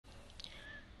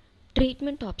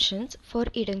Treatment options for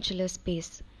edentulous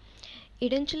space.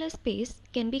 Edentulous space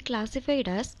can be classified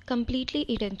as completely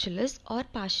edentulous or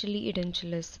partially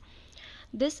edentulous.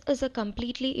 This is a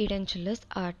completely edentulous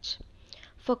arch.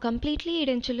 For completely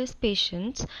edentulous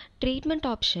patients, treatment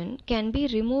option can be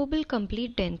removable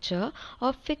complete denture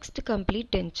or fixed complete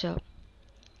denture.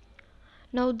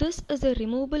 Now this is a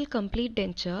removable complete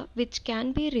denture which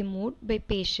can be removed by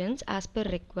patients as per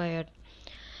required.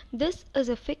 This is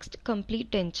a fixed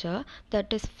complete denture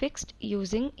that is fixed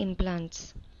using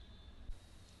implants.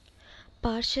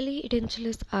 Partially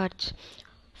edentulous arch.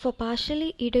 For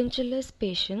partially edentulous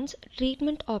patients,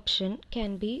 treatment option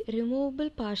can be removable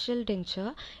partial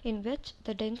denture in which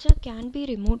the denture can be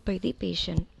removed by the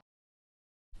patient.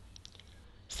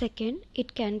 Second,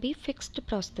 it can be fixed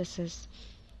prosthesis.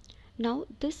 Now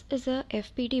this is a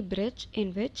FPD bridge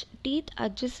in which teeth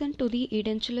adjacent to the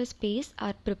edentulous space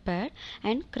are prepared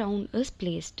and crown is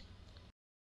placed.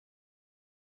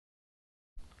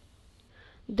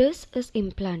 This is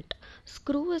implant.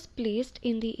 Screw is placed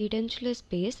in the edentulous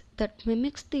space that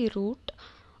mimics the root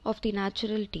of the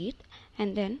natural teeth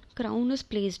and then crown is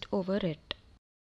placed over it.